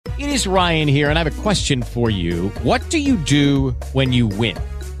It is Ryan here, and I have a question for you. What do you do when you win?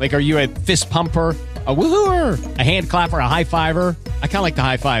 Like, are you a fist pumper, a woohooer, a hand clapper, a high fiver? I kind of like the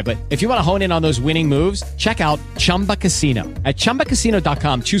high five, but if you want to hone in on those winning moves, check out Chumba Casino. At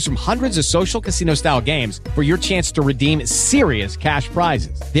ChumbaCasino.com, choose from hundreds of social casino-style games for your chance to redeem serious cash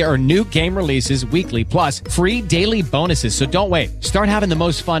prizes. There are new game releases weekly, plus free daily bonuses. So don't wait. Start having the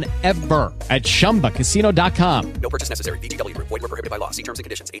most fun ever at ChumbaCasino.com. No purchase necessary. VGW Group. Void where prohibited by law. See terms and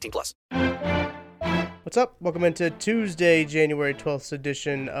conditions. 18+. What's up? Welcome into Tuesday, January 12th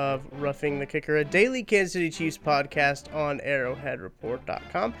edition of Roughing the Kicker, a daily Kansas City Chiefs podcast on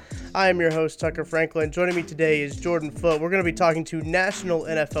ArrowheadReport.com. I am your host, Tucker Franklin. Joining me today is Jordan Foote. We're going to be talking to national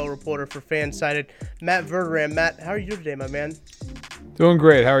NFL reporter for Fansided, Matt Verderame. Matt, how are you doing today, my man? Doing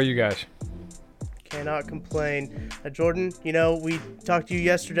great. How are you guys? Cannot complain. Jordan, you know, we talked to you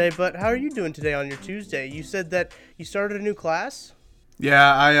yesterday, but how are you doing today on your Tuesday? You said that you started a new class?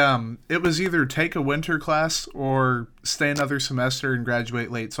 Yeah, it was either take a winter class or stay another semester and graduate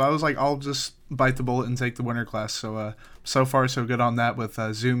late. So I was like, I'll just bite the bullet and take the winter class. So, so far so good on that with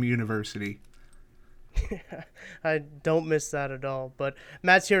Zoom University. I don't miss that at all. But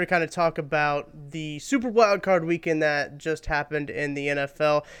Matt's here to kind of talk about the Super Wildcard weekend that just happened in the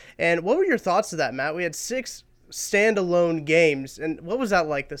NFL. And what were your thoughts of that, Matt? We had 6 standalone games. And what was that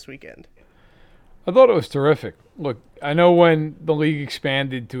like this weekend? I thought it was terrific. Look, I know when the league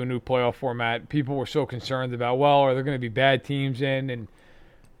expanded to a new playoff format, people were so concerned about, well, are there going to be bad teams in? And,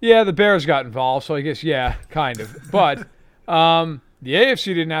 yeah, the Bears got involved, so I guess, yeah, kind of. But the AFC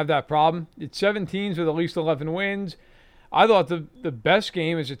didn't have that problem. It's 7 teams with at least 11 wins. I thought the best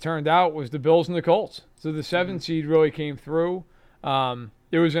game, as it turned out, was the Bills and the Colts. So the 7 seed really came through.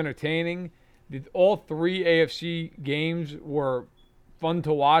 It was entertaining. All 3 AFC games were fun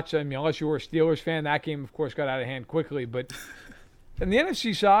to watch. I mean, unless you were a Steelers fan, that game, of course, got out of hand quickly. But on the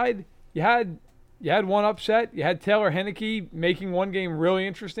NFC side, you had one upset. You had Taylor Heinicke making one game really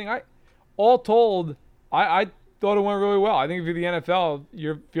interesting. All told, I thought it went really well. I think if you're the NFL,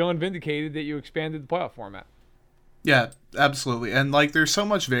 you're feeling vindicated that you expanded the playoff format. Yeah, absolutely. And, like, there's so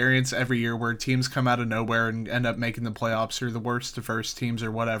much variance every year where teams come out of nowhere and end up making the playoffs or the worst to first teams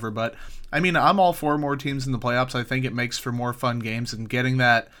or whatever. But, I mean, I'm all for more teams in the playoffs. I think it makes for more fun games, and getting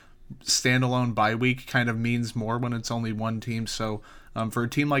that standalone bye week kind of means more when it's only one team. So, for a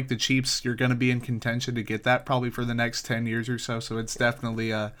team like the Chiefs, you're going to be in contention to get that probably for the next 10 years or so. So it's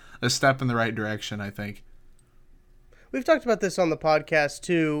definitely a step in the right direction, I think. We've talked about this on the podcast,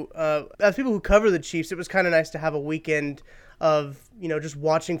 too. As people who cover the Chiefs, it was kind of nice to have a weekend of, you know, just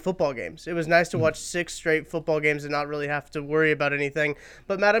watching football games. It was nice to watch 6 straight football games and not really have to worry about anything.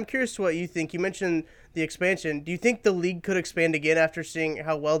 But, Matt, I'm curious to what you think. You mentioned the expansion. Do you think the league could expand again after seeing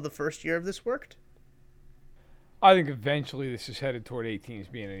how well the first year of this worked? I think eventually this is headed toward 8 teams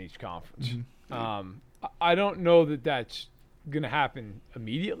being in each conference. I don't know that that's going to happen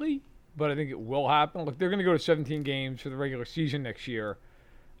immediately, but I think it will happen. Look, they're going to go to 17 games for the regular season next year.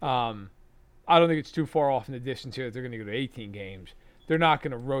 I don't think it's too far off in the distance here that they're going to go to 18 games. They're not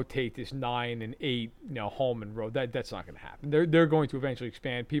going to rotate this 9 and 8, home and road. That's not going to happen. They're going to eventually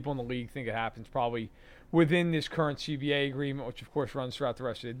expand. People in the league think it happens probably within this current CBA agreement, which of course runs throughout the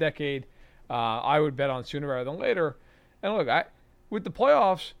rest of the decade. I would bet on sooner rather than later. And look, with the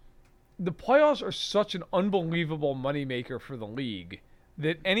playoffs are such an unbelievable moneymaker for the league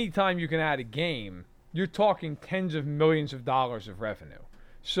that anytime you can add a game, you're talking tens of millions of dollars of revenue.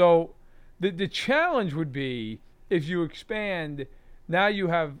 So the challenge would be if you expand, now you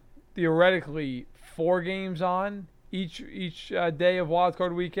have theoretically 4 games on each day of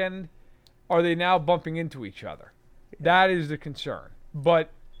wildcard weekend. Are they now bumping into each other? That is the concern. But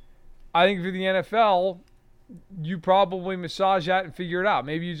I think for the NFL, you probably massage that and figure it out.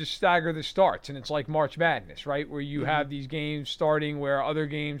 Maybe you just stagger the starts, and it's like March Madness, right, where you have these games starting where other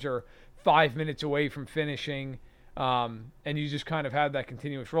games are 5 minutes away from finishing, and you just kind of have that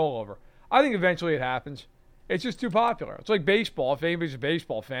continuous rollover. I think eventually it happens. It's just too popular. It's like baseball. If anybody's a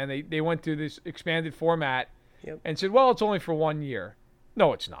baseball fan, they went to this expanded format and said, well, it's only for 1 year.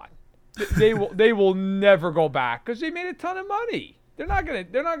 No, it's not. They will never go back because they made a ton of money. They're not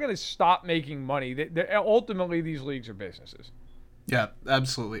gonna stop making money. Ultimately, these leagues are businesses. Yeah,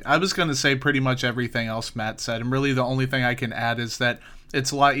 absolutely. I was going to say pretty much everything else Matt said, and really the only thing I can add is that it's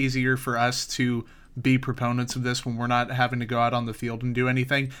a lot easier for us to be proponents of this when we're not having to go out on the field and do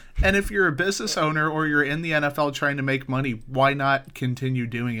anything. And if you're a business owner or you're in the NFL trying to make money, why not continue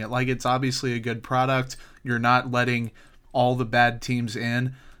doing it? Like, it's obviously a good product. You're not letting all the bad teams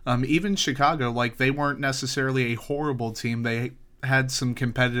in. Even Chicago, like, they weren't necessarily a horrible team. They had some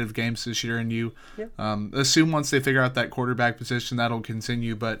competitive games this year, and you assume once they figure out that quarterback position, that'll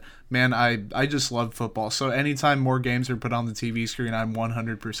continue. But, man, I just love football. So anytime more games are put on the TV screen, I'm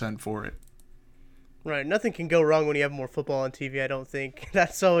 100% for it. Right. Nothing can go wrong when you have more football on TV, I don't think.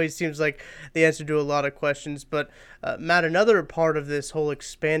 That's always seems like the answer to a lot of questions. But, Matt, another part of this whole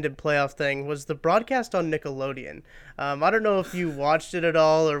expanded playoff thing was the broadcast on Nickelodeon. I don't know if you watched it at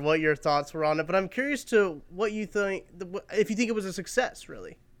all or what your thoughts were on it, but I'm curious to what you think, if you think it was a success,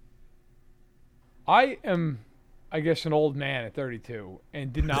 really. I am, I guess, an old man at 32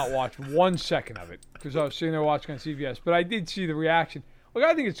 and did not watch 1 second of it because I was sitting there watching on CBS. But I did see the reaction. Look,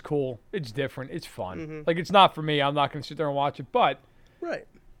 I think it's cool. It's different. It's fun. Mm-hmm. Like, it's not for me. I'm not going to sit there and watch it. But Right.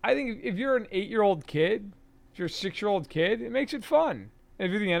 I think if you're an 8-year-old kid, if you're a 6-year-old kid, it makes it fun. And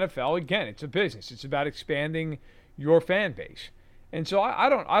if you're the NFL, again, it's a business. It's about expanding your fan base. And so I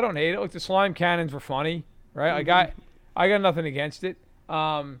don't hate it. Like, the slime cannons were funny, right? Mm-hmm. I got nothing against it.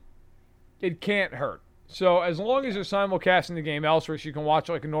 It can't hurt. So as long as they're simulcasting the game elsewhere so you can watch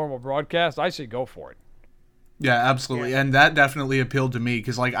it like a normal broadcast, I say go for it. Yeah, absolutely. And that definitely appealed to me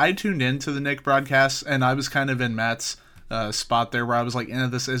because, like, I tuned into the Nick broadcasts and I was kind of in Matt's spot there where I was like,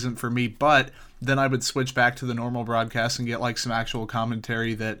 this isn't for me. But then I would switch back to the normal broadcast and get, like, some actual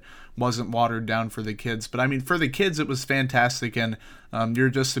commentary that wasn't watered down for the kids. But, I mean, for the kids, it was fantastic. And you're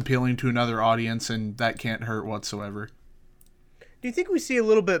just appealing to another audience, and that can't hurt whatsoever. Do you think we see a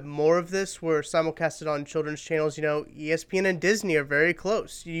little bit more of this where simulcasted on children's channels? You know, ESPN and Disney are very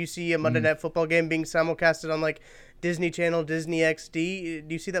close. You see a Monday Night Football game being simulcasted on, like, Disney Channel, Disney XD.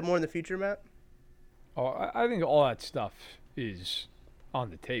 Do you see that more in the future, Matt? Oh, I think all that stuff is on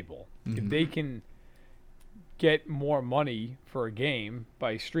the table. If they can get more money for a game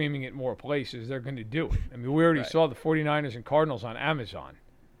by streaming it more places, they're going to do it. I mean, we already saw the 49ers and Cardinals on Amazon.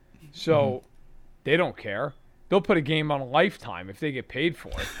 So they don't care. They'll put a game on Lifetime if they get paid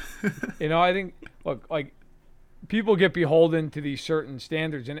for it. You know, I think, look, like, people get beholden to these certain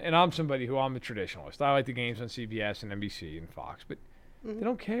standards, and I'm somebody who I'm a traditionalist. I like the games on CBS and NBC and Fox, but they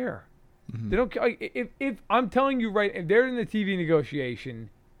don't care. They don't care. Like, if I'm telling you right, if they're in the TV negotiation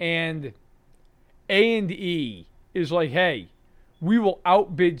and A&E is like, hey, we will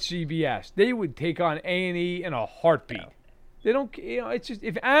outbid CBS, they would take on A&E in a heartbeat. They don't, you know, it's just,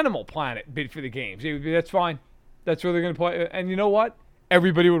 if Animal Planet bid for the games, it would be, that's fine. That's where they're going to play. And you know what?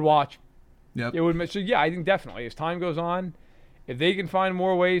 Everybody would watch. Yep. It would. So, yeah, I think definitely as time goes on, if they can find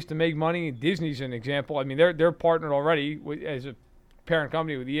more ways to make money, and Disney's an example. I mean, they're partnered already as a parent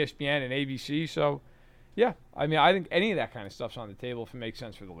company with ESPN and ABC. So, yeah, I mean, I think any of that kind of stuff's on the table if it makes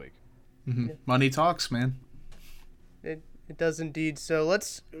sense for the league. Money talks, man. It does indeed. So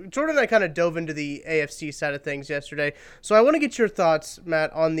Jordan and I kind of dove into the AFC side of things yesterday. So I want to get your thoughts,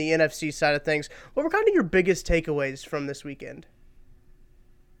 Matt, on the NFC side of things. What were kind of your biggest takeaways from this weekend?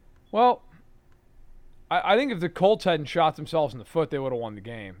 Well, I think if the Colts hadn't shot themselves in the foot, they would have won the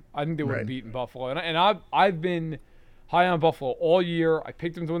game. I think they would have beaten Buffalo. And I've been high on Buffalo all year. I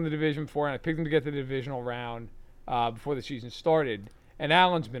picked them to win the division before, and I picked them to get the divisional round before the season started. And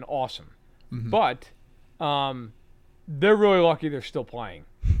Allen's been awesome. But they're really lucky they're still playing.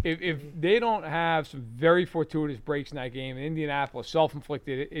 If they don't have some very fortuitous breaks in that game, in Indianapolis,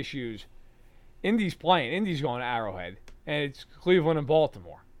 self-inflicted issues, Indy's playing. Indy's going to Arrowhead, and it's Cleveland and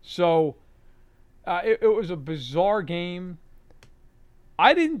Baltimore. So it was a bizarre game.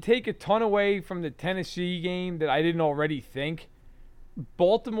 I didn't take a ton away from the Tennessee game that I didn't already think.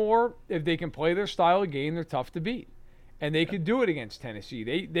 Baltimore, if they can play their style of game, they're tough to beat. And they could do it against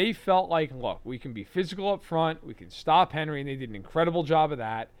Tennessee. They felt like, look, we can be physical up front. We can stop Henry, and they did an incredible job of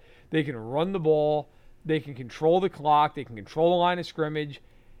that. They can run the ball. They can control the clock. They can control the line of scrimmage.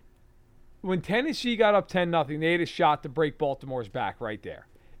 When Tennessee got up 10-0, they had a shot to break Baltimore's back right there.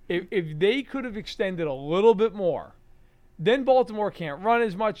 If they could have extended a little bit more, then Baltimore can't run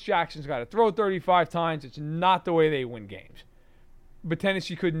as much. Jackson's got to throw 35 times. It's not the way they win games. But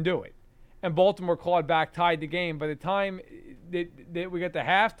Tennessee couldn't do it. And Baltimore clawed back, tied the game. By the time that we got to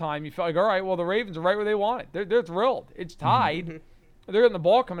halftime, you felt like, all right, well, the Ravens are right where they want it. They're thrilled. It's tied. They're getting the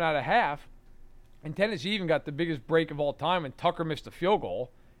ball coming out of half. And Tennessee even got the biggest break of all time when Tucker missed a field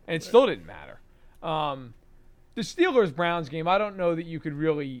goal, and it still didn't matter. The Steelers-Browns game, I don't know that you could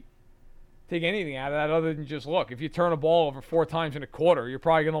really take anything out of that other than just, look, if you turn a ball over 4 times in a quarter, you're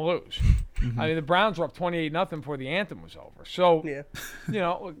probably going to lose. I mean, the Browns were up 28-0 before the anthem was over. So, you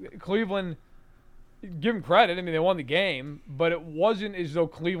know, Cleveland, give them credit. I mean, they won the game, but it wasn't as though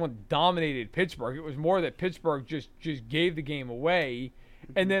Cleveland dominated Pittsburgh. It was more that Pittsburgh just gave the game away.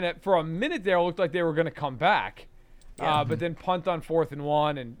 And then for a minute there, it looked like they were going to come back. But then punt on 4th and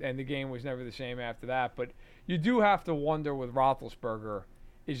 1, and the game was never the same after that. But you do have to wonder with Roethlisberger,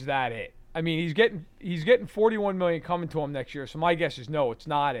 is that it? I mean, he's getting $41 million coming to him next year, so my guess is no, it's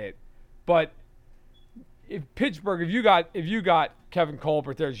not it. But if Pittsburgh, if you got Kevin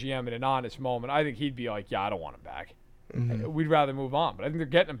Colbert, their GM, in an honest moment, I think he'd be like, yeah, I don't want him back. We'd rather move on. But I think they're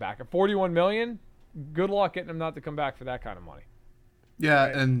getting him back at $41 million. Good luck getting him not to come back for that kind of money. Yeah,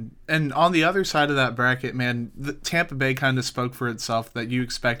 and on the other side of that bracket, man, the Tampa Bay kind of spoke for itself that you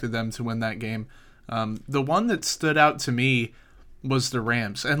expected them to win that game. The one that stood out to me was the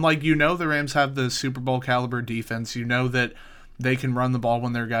Rams. And, the Rams have the Super Bowl caliber defense. You know that they can run the ball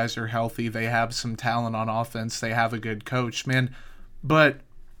when their guys are healthy. They have some talent on offense. They have a good coach, man. But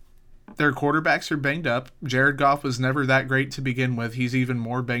their quarterbacks are banged up. Jared Goff was never that great to begin with. He's even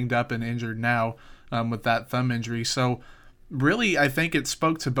more banged up and injured now with that thumb injury. So, really, I think it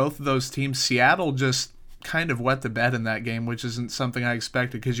spoke to both of those teams. Seattle just kind of wet the bed in that game, which isn't something I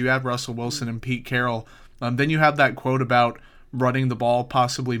expected because you have Russell Wilson and Pete Carroll. Then you have that quote about running the ball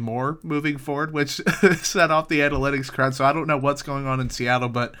possibly more moving forward, which set off the analytics crowd. So I don't know what's going on in Seattle.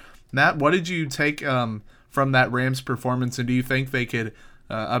 But, Matt, what did you take from that Rams performance, and do you think they could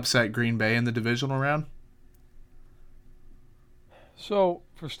upset Green Bay in the divisional round? So,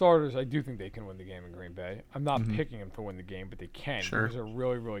 for starters, I do think they can win the game in Green Bay. I'm not picking them to win the game, but they can because they're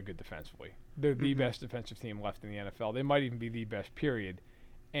really, really good defensively. They're the best defensive team left in the NFL. They might even be the best, period.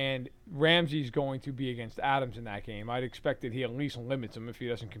 And Ramsey's going to be against Adams in that game. I'd expect that he at least limits him if he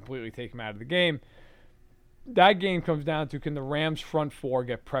doesn't completely take him out of the game. That game comes down to, can the Rams front four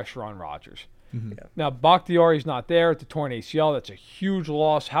get pressure on Rodgers? Now, Bakhtiari's not there. It's a torn ACL. That's a huge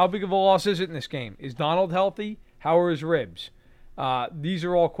loss. How big of a loss is it in this game? Is Donald healthy? How are his ribs? These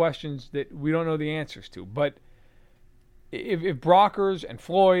are all questions that we don't know the answers to. But if Brockers and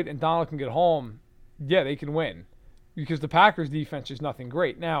Floyd and Donald can get home, yeah, they can win. Because the Packers' defense is nothing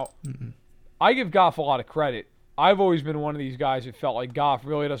great. Now, I give Goff a lot of credit. I've always been one of these guys that felt like Goff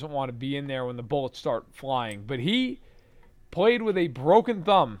really doesn't want to be in there when the bullets start flying. But he played with a broken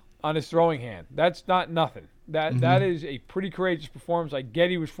thumb on his throwing hand. That's not nothing. That is a pretty courageous performance. I get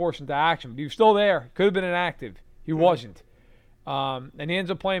he was forced into action, but he was still there. Could have been inactive. He wasn't. And he ends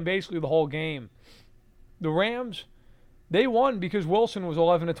up playing basically the whole game. The Rams, they won because Wilson was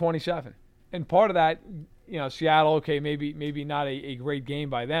 11-27. And part of that, Seattle, okay, maybe not a great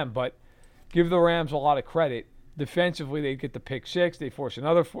game by them, but give the Rams a lot of credit. Defensively, they get the pick six. They force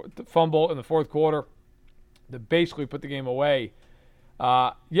another fumble in the fourth quarter to basically put the game away.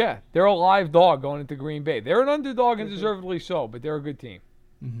 They're a live dog going into Green Bay. They're an underdog and deservedly so, but they're a good team.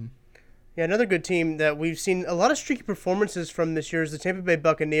 Yeah, another good team that we've seen a lot of streaky performances from this year is the Tampa Bay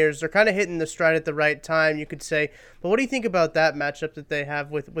Buccaneers. They're kind of hitting the stride at the right time, you could say. But what do you think about that matchup that they have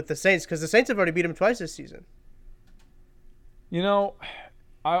with the Saints? Because the Saints have already beat them twice this season.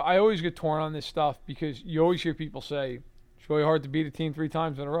 I always get torn on this stuff because you always hear people say, it's really hard to beat a team 3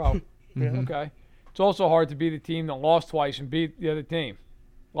 times in a row. Okay. It's also hard to beat a team that lost twice and beat the other team.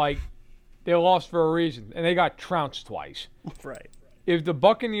 They lost for a reason, and they got trounced twice. Right. If the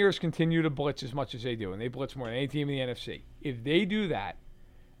Buccaneers continue to blitz as much as they do, and they blitz more than any team in the NFC, if they do that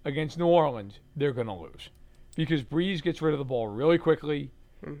against New Orleans, they're going to lose. Because Breeze gets rid of the ball really quickly,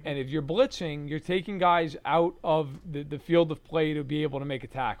 and if you're blitzing, you're taking guys out of the field of play to be able to make a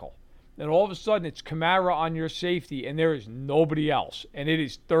tackle. And all of a sudden, it's Kamara on your safety, and there is nobody else. And it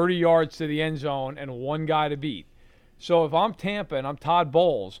is 30 yards to the end zone and one guy to beat. So if I'm Tampa and I'm Todd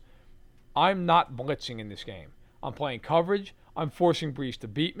Bowles, I'm not blitzing in this game. I'm playing coverage. I'm forcing Breeze to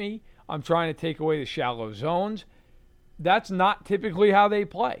beat me. I'm trying to take away the shallow zones. That's not typically how they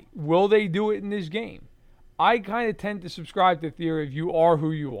play. Will they do it in this game? I kind of tend to subscribe to the theory of you are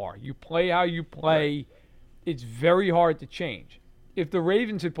who you are. You play how you play. Right. It's very hard to change. If the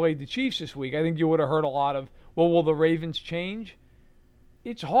Ravens had played the Chiefs this week, I think you would have heard a lot of, well, will the Ravens change?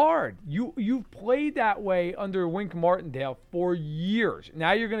 It's hard. You've played that way under Wink Martindale for years.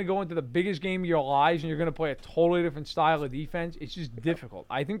 Now you're going to go into the biggest game of your lives and you're going to play a totally different style of defense. It's just difficult.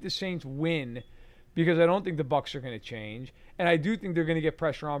 I think the Saints win because I don't think the Bucs are going to change, and I do think they're going to get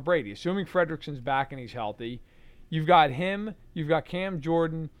pressure on Brady. Assuming Fredrickson's back and he's healthy, you've got him, you've got Cam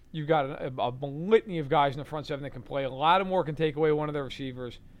Jordan, you've got a litany of guys in the front seven that can play. Lattimore can take away one of their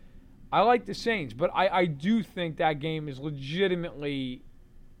receivers. I like the Saints, but I do think that game is legitimately,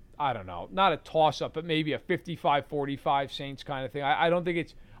 I don't know, not a toss-up, but maybe a 55-45 Saints kind of thing. I don't think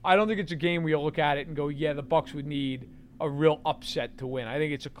it's a game where you look at it and go, yeah, the Bucs would need a real upset to win. I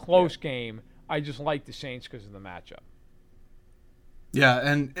think it's a close game. I just like the Saints because of the matchup. Yeah,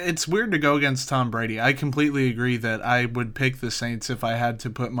 and it's weird to go against Tom Brady. I completely agree that I would pick the Saints if I had to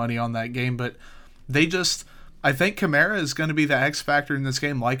put money on that game, but they I think Kamara is going to be the X factor in this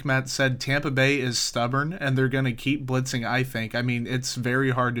game. Like Matt said, Tampa Bay is stubborn, and they're going to keep blitzing, I think. I mean, it's very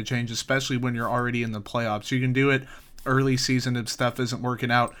hard to change, especially when you're already in the playoffs. You can do it early season if stuff isn't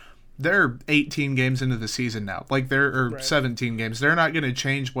working out. They're 18 games into the season now. Or 17 games. They're not going to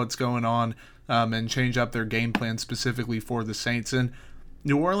change what's going on and change up their game plan specifically for the Saints. And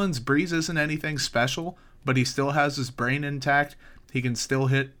New Orleans, Breeze isn't anything special, but he still has his brain intact. He can still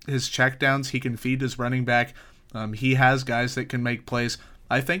hit his checkdowns. He can feed his running back. He has guys that can make plays.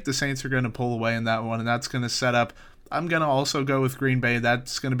 I think the Saints are going to pull away in that one, and that's going to set up. I'm going to also go with Green Bay.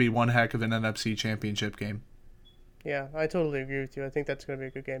 That's going to be one heck of an NFC Championship game. Yeah, I totally agree with you. I think that's going to be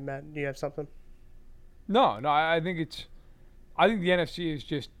a good game. Matt, do you have something? No, I think the NFC is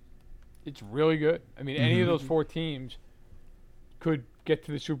just, it's really good. I mean, any of those 4 teams could get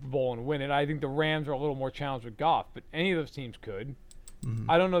to the Super Bowl and win it. I think the Rams are a little more challenged with Goff, but any of those teams could.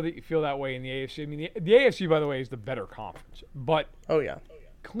 I don't know that you feel that way in the AFC. I mean, the AFC, by the way, is the better conference. But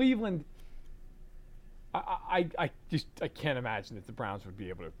Cleveland, I can't imagine that the Browns would be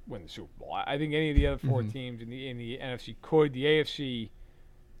able to win the Super Bowl. I think any of the other 4 teams in the NFC could. The AFC,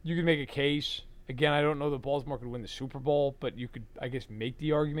 you could make a case. Again, I don't know that Baltimore could win the Super Bowl, but you could, I guess, make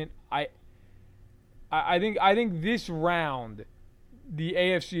the argument. I think this round, the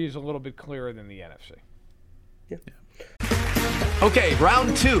AFC is a little bit clearer than the NFC. Yeah. Okay,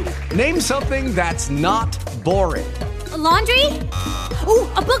 round 2. Name something that's not boring. A laundry? Ooh,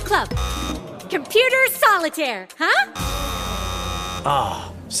 a book club. Computer solitaire, huh?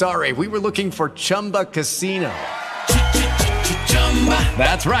 Ah, sorry, we were looking for Chumba Casino.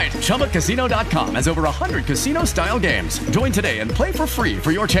 That's right, ChumbaCasino.com has over 100 casino-style games. Join today and play for free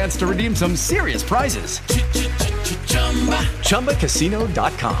for your chance to redeem some serious prizes.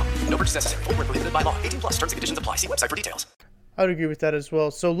 ChumbaCasino.com. No purchase necessary. Void where prohibited by law. 18 plus. Terms and conditions apply. See website for details. I would agree with that as well.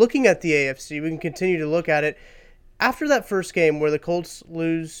 So looking at the AFC, we can continue to look at it. After that first game where the Colts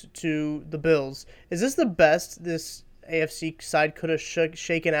lose to the Bills, is this the best this AFC side could have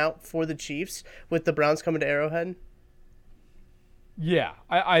shaken out for the Chiefs with the Browns coming to Arrowhead? Yeah,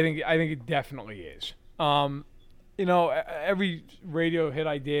 I think it definitely is. Every radio hit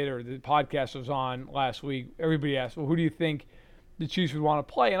I did or the podcast I was on last week, everybody asked, well, who do you think the Chiefs would want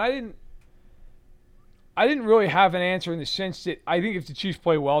to play? And I didn't really have an answer in the sense that I think if the Chiefs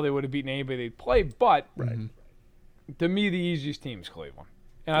play well, they would have beaten anybody they'd play. But to me, the easiest team is Cleveland.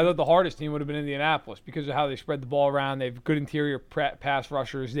 And I thought the hardest team would have been Indianapolis because of how they spread the ball around. They have good interior pass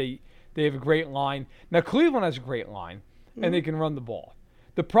rushers. They have a great line. Now, Cleveland has a great line, and they can run the ball.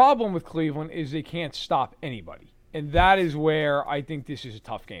 The problem with Cleveland is they can't stop anybody. And that is where I think this is a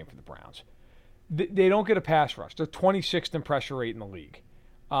tough game for the Browns. They don't get a pass rush. They're 26th in pressure rate in the league.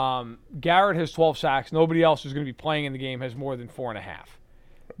 Garrett has 12 sacks. Nobody else who's going to be playing in the game has more than 4.5.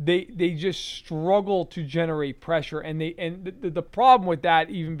 They just struggle to generate pressure, and the problem with that,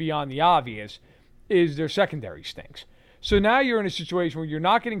 even beyond the obvious, is their secondary stinks. So now you're in a situation where you're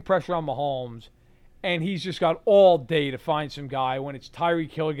not getting pressure on Mahomes, and he's just got all day to find some guy when it's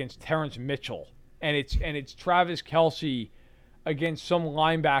Tyreek Hill against Terrence Mitchell, and it's Travis Kelce against some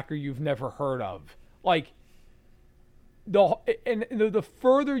linebacker you've never heard of. Like the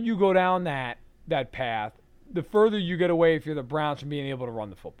further you go down that path, the further you get away if you're the Browns from being able to run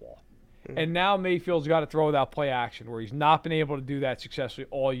the football. And now Mayfield's got to throw without play action, where he's not been able to do that successfully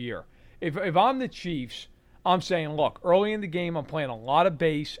all year. If I'm the Chiefs, I'm saying, look, early in the game, I'm playing a lot of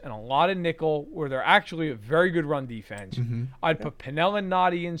base and a lot of nickel, where they're actually a very good run defense. I'd put Pennell and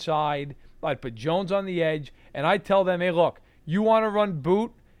Noddy inside. I'd put Jones on the edge, and I'd tell them, hey, look, you want to run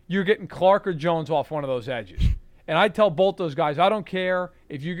boot, you're getting Clark or Jones off one of those edges. And I tell both those guys, I don't care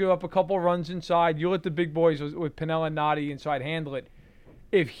if you give up a couple runs inside. You let the big boys with Pennell and Noddy inside handle it.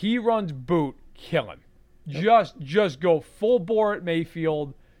 If he runs boot, kill him. Just go full bore at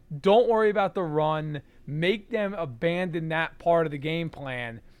Mayfield. Don't worry about the run. Make them abandon that part of the game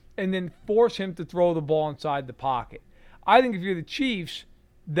plan and then force him to throw the ball inside the pocket. I think if you're the Chiefs,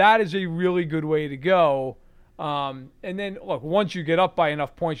 that is a really good way to go. And then, look, once you get up by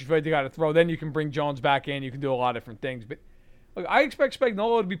enough points, you feel like you got to throw, then you can bring Jones back in. You can do a lot of different things. But look, I expect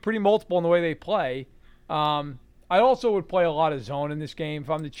Spagnuolo to be pretty multiple in the way they play. I also would play a lot of zone in this game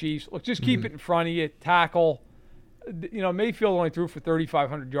if I'm the Chiefs. Look, just keep it in front of you, tackle. Mayfield only threw for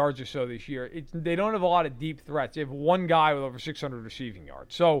 3,500 yards or so this year. They don't have a lot of deep threats. They have one guy with over 600 receiving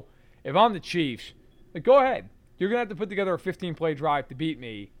yards. So if I'm the Chiefs, go ahead. You're going to have to put together a 15-play drive to beat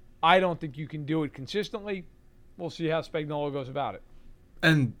me. I don't think you can do it consistently. We'll see how Spagnuolo goes about it.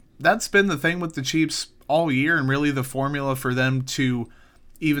 And that's been the thing with the Chiefs all year, and really the formula for them to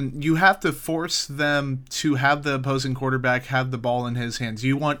you have to force them to have the opposing quarterback have the ball in his hands.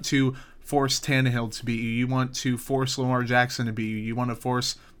 You want to force Tannehill to beat you. You want to force Lamar Jackson to beat you. You want to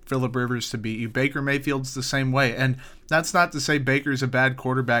force Phillip Rivers to beat you. Baker Mayfield's the same way. And that's not to say Baker's a bad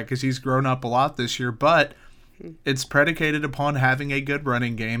quarterback because he's grown up a lot this year, but it's predicated upon having a good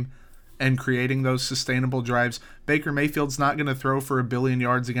running game and creating those sustainable drives. Baker Mayfield's not going to throw for 1 billion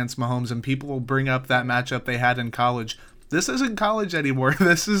yards against Mahomes, and people will bring up that matchup they had in college. This isn't college anymore.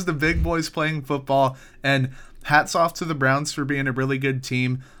 This is the big boys playing football, and hats off to the Browns for being a really good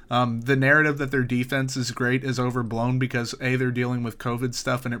team. The narrative that their defense is great is overblown because, A, they're dealing with COVID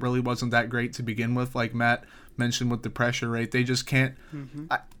stuff, and it really wasn't that great to begin with, like Matt mentioned with the pressure rate. They just can't.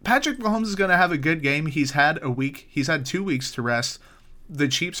 Patrick Mahomes is going to have a good game. He's had 2 weeks to rest. The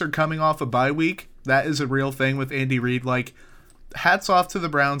Chiefs are coming off a bye week. That is a real thing with Andy Reid. Like, hats off to the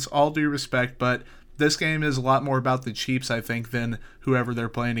Browns, all due respect, but this game is a lot more about the Chiefs, I think, than whoever they're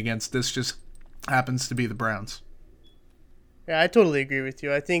playing against. This just happens to be the Browns. Yeah, I totally agree with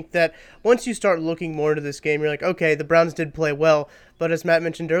you. I think that once you start looking more into this game, you're like, okay, the Browns did play well, but as Matt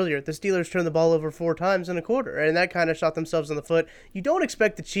mentioned earlier, the Steelers turned the ball over 4 times in a quarter, and that kind of shot themselves in the foot. You don't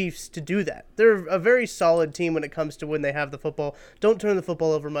expect the Chiefs to do that. They're a very solid team when it comes to when they have the football. Don't turn the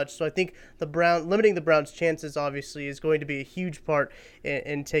football over much, so I think limiting the Browns' chances, obviously, is going to be a huge part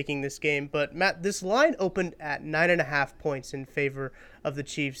in taking this game. But, Matt, this line opened at 9.5 points in favor of the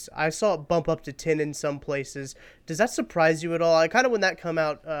Chiefs. I saw it bump up to 10 in some places. Does that surprise you at all? When that come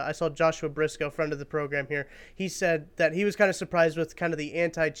out, I saw Joshua Briscoe, friend of the program here, he said that he was kind of surprised with kind of the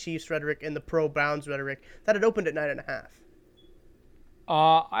anti-Chiefs rhetoric and the pro-Browns rhetoric that it opened at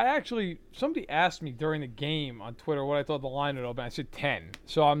 9.5. Somebody asked me during the game on Twitter what I thought the line would open. I said 10,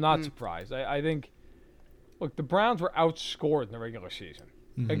 so I'm not surprised. I think, look, the Browns were outscored in the regular season.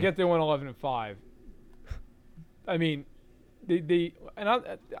 I get they went 11-5. I mean,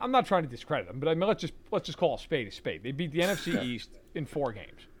 I'm not trying to discredit them, but I mean, let's just call a spade a spade. They beat the NFC East in 4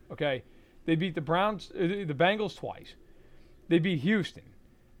 games. Okay, they beat the Bengals twice. They beat Houston.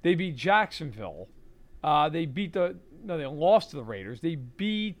 They beat Jacksonville. They lost to the Raiders. They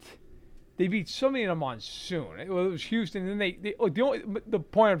beat somebody in a monsoon. It was Houston. And then the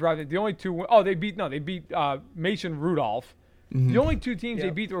point I'm driving. The only two. They beat Mason Rudolph. The only 2 teams they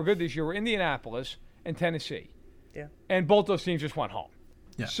beat that were good this year were Indianapolis and Tennessee. Yeah. And both those teams just went home.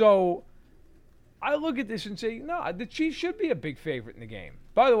 Yeah. So I look at this and say, no, the Chiefs should be a big favorite in the game.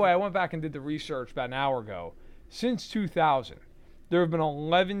 By the way, I went back and did the research about an hour ago. Since 2000, there have been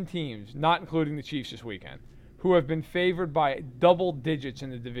 11 teams, not including the Chiefs this weekend, who have been favored by double digits in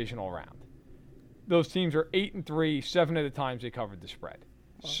the divisional round. Those teams are 8-3, 7 of the times they covered the spread.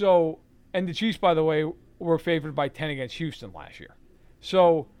 Wow. So, and the Chiefs, by the way, were favored by 10 against Houston last year.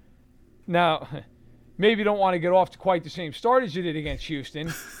 So, now, maybe you don't want to get off to quite the same start as you did against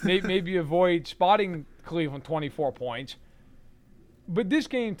Houston. Maybe avoid spotting Cleveland 24 points. But this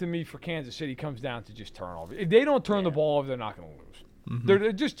game, to me, for Kansas City, comes down to just turnover. If they don't turn the ball over, they're not going to lose.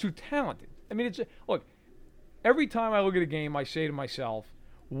 They're just too talented. I mean, look, every time I look at a game, I say to myself,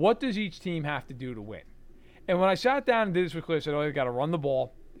 what does each team have to do to win? And when I sat down and did this with Cliff, I said, they've got to run the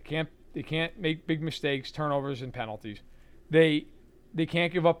ball. They can't make big mistakes, turnovers, and penalties. They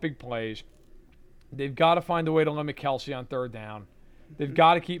can't give up big plays. They've got to find a way to limit Kelsey on 3rd down. They've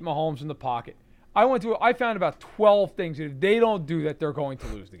got to keep Mahomes in the pocket. I found about 12 things that if they don't do that, they're going to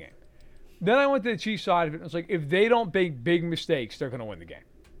lose the game. Then I went to the Chiefs side of it, and it's like, if they don't make big mistakes, they're going to win the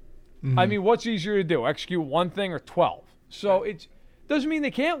game. I mean, what's easier to do, execute one thing or 12? So it doesn't mean they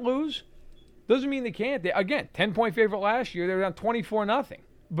can't lose. Doesn't mean they can't. Again, 10-point favorite last year. They were down 24-0.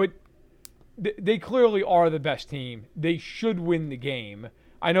 But they clearly are the best team. They should win the game.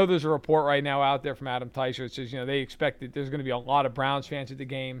 I know there's a report right now out there from Adam Teicher that says, they expect that there's going to be a lot of Browns fans at the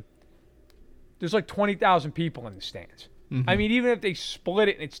game. There's like 20,000 people in the stands. I mean, even if they split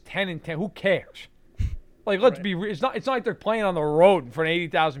it and it's 10-10, who cares? Like, let's be real. It's not like they're playing on the road in front of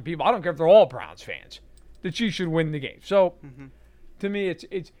 80,000 people. I don't care if they're all Browns fans. The Chiefs should win the game. So, to me,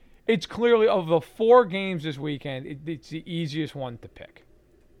 it's clearly, of the 4 games this weekend, it's the easiest one to pick.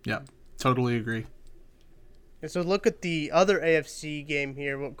 Yeah, totally agree. And so look at the other AFC game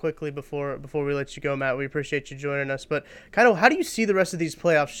here quickly before we let you go, Matt. We appreciate you joining us. But kind of how do you see the rest of these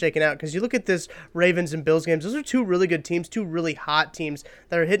playoffs shaking out? Because you look at this Ravens and Bills games. Those are 2 really good teams, 2 really hot teams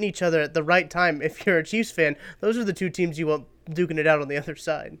that are hitting each other at the right time. If you're a Chiefs fan, those are the 2 teams you want duking it out on the other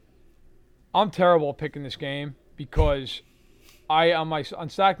side. I'm terrible at picking this game because on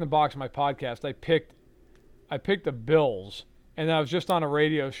Stacking the Box, my podcast, I picked the Bills. And I was just on a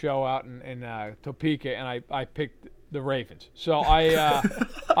radio show out in Topeka, and I picked the Ravens. So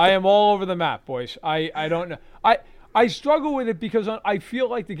I am all over the map, boys. I don't know. I struggle with it because I feel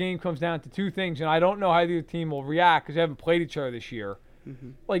like the game comes down to 2 things, and I don't know how the other team will react because they haven't played each other this year.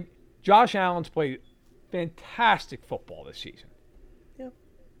 Like, Josh Allen's played fantastic football this season. Yep.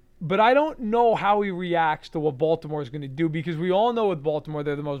 But I don't know how he reacts to what Baltimore is going to do, because we all know with Baltimore,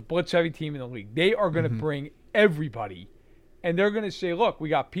 they're the most blitz-heavy team in the league. They are going to bring everybody, and they're going to say, look, we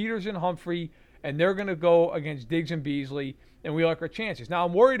got Peters and Humphrey, and they're going to go against Diggs and Beasley, and we like our chances. Now,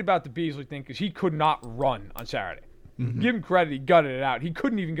 I'm worried about the Beasley thing because he could not run on Saturday. Give him credit, he gutted it out. He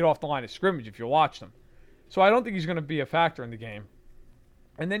couldn't even get off the line of scrimmage if you watched him. So I don't think he's going to be a factor in the game.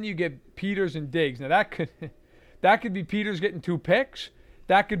 And then you get Peters and Diggs. Now, that could be Peters getting 2 picks.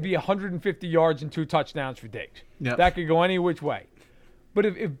 That could be 150 yards and 2 touchdowns for Diggs. Yep. That could go any which way. But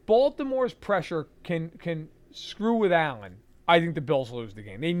if Baltimore's pressure can screw with Allen, I think the Bills lose the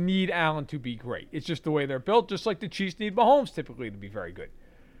game. They need Allen to be great. It's just the way they're built, just like the Chiefs need Mahomes typically to be very good.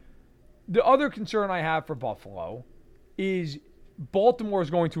 The other concern I have for Buffalo is Baltimore is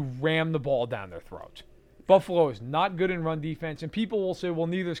going to ram the ball down their throats. Buffalo is not good in run defense, and people will say, well,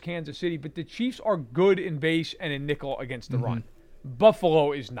 neither is Kansas City, but the Chiefs are good in base and in nickel against the run.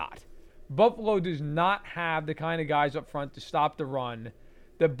 Buffalo is not. Buffalo does not have the kind of guys up front to stop the run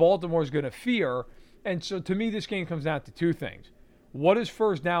that Baltimore is going to fear. And so to me, this game comes down to 2 things. What does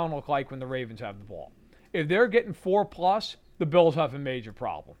first down look like when the Ravens have the ball? If they're getting 4+, the Bills have a major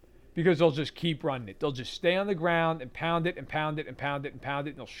problem because they'll just keep running it. They'll just stay on the ground and pound it and pound it and pound it and pound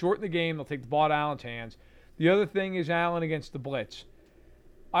it. And they'll shorten the game. They'll take the ball out of Allen's hands. The other thing is Allen against the blitz.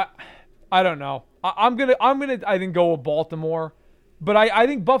 I don't know. I'm gonna I think go with Baltimore, but I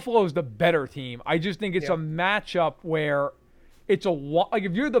think Buffalo is the better team. I just think it's a matchup where it's like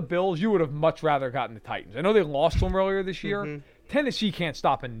if you're the Bills, you would have much rather gotten the Titans. I know they lost to them earlier this year. Tennessee can't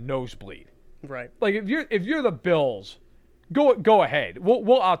stop a nosebleed. Right. Like if you're the Bills, go ahead.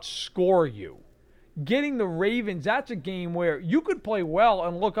 We'll outscore you. Getting the Ravens, that's a game where you could play well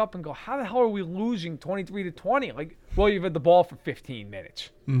and look up and go, how the hell are we losing 23-20? Like, well, you've had the ball for 15 minutes.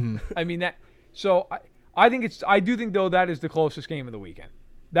 I mean, I do think, though, that is the closest game of the weekend.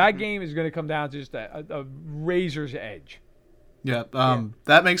 That game is going to come down to just a razor's edge. Yeah,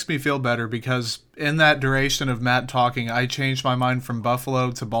 that makes me feel better because in that duration of Matt talking, I changed my mind from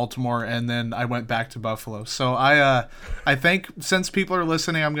Buffalo to Baltimore, and then I went back to Buffalo. So I think since people are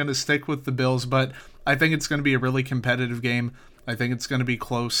listening, I'm going to stick with the Bills, but I think it's going to be a really competitive game. I think it's going to be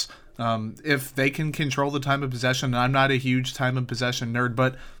close. If they can control the time of possession, and I'm not a huge time of possession nerd,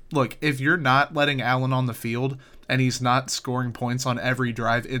 but look, if you're not letting Allen on the field and he's not scoring points on every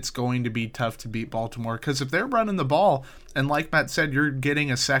drive, it's going to be tough to beat Baltimore. Because if they're running the ball, and like Matt said, you're getting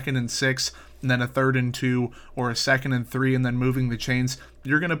a 2nd and 6, and then a 3rd and 2, or a 2nd and 3, and then moving the chains,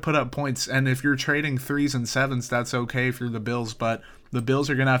 you're going to put up points. And if you're trading 3s and 7s, that's okay if you're the Bills. But the Bills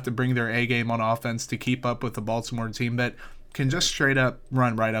are going to have to bring their A game on offense to keep up with the Baltimore team that can just straight up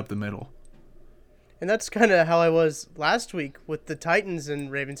run right up the middle. And that's kind of how I was last week with the Titans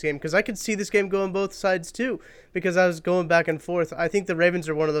and Ravens game, because I could see this game going both sides too, because I was going back and forth. I think the Ravens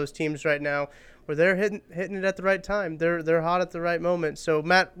are one of those teams right now where they're hitting it at the right time. They're hot at the right moment. So,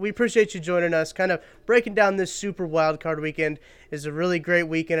 Matt, we appreciate you joining us. Kind of breaking down this super wild card weekend is a really great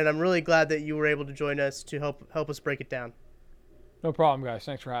weekend, and I'm really glad that you were able to join us to help us break it down. No problem, guys.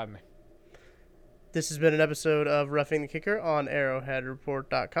 Thanks for having me. This has been an episode of Roughing the Kicker on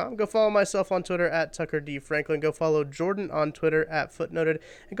ArrowheadReport.com. Go follow myself on Twitter at Tucker D. Franklin. Go follow Jordan on Twitter at Footnoted.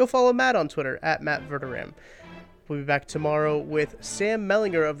 And go follow Matt on Twitter at Matt Verderam. We'll be back tomorrow with Sam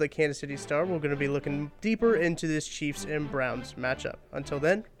Mellinger of the Kansas City Star. We're going to be looking deeper into this Chiefs and Browns matchup. Until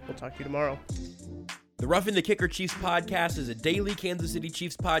then, we'll talk to you tomorrow. The Roughing the Kicker Chiefs podcast is a daily Kansas City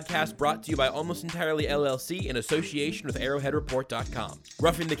Chiefs podcast brought to you by Almost Entirely LLC in association with ArrowheadReport.com.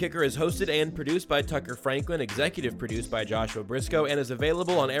 Roughing the Kicker is hosted and produced by Tucker Franklin, executive produced by Joshua Briscoe, and is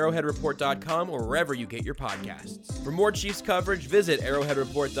available on ArrowheadReport.com or wherever you get your podcasts. For more Chiefs coverage, visit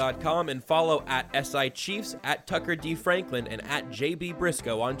ArrowheadReport.com and follow at SI Chiefs, at Tucker D. Franklin, and at JB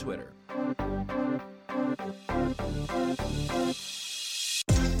Briscoe on Twitter.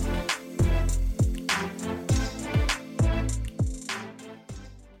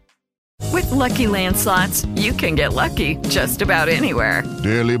 With Lucky Land Slots, you can get lucky just about anywhere.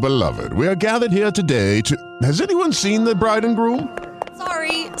 Dearly beloved, we are gathered here today to... Has anyone seen the bride and groom?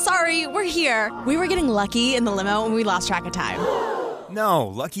 Sorry, we're here. We were getting lucky in the limo and we lost track of time. No,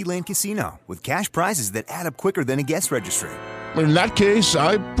 Lucky Land Casino, with cash prizes that add up quicker than a guest registry. In that case,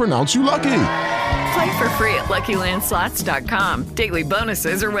 I pronounce you lucky. Play for free at LuckyLandSlots.com. Daily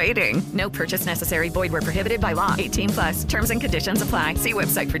bonuses are waiting. No purchase necessary. Void where prohibited by law. 18+. Terms and conditions apply. See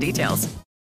website for details.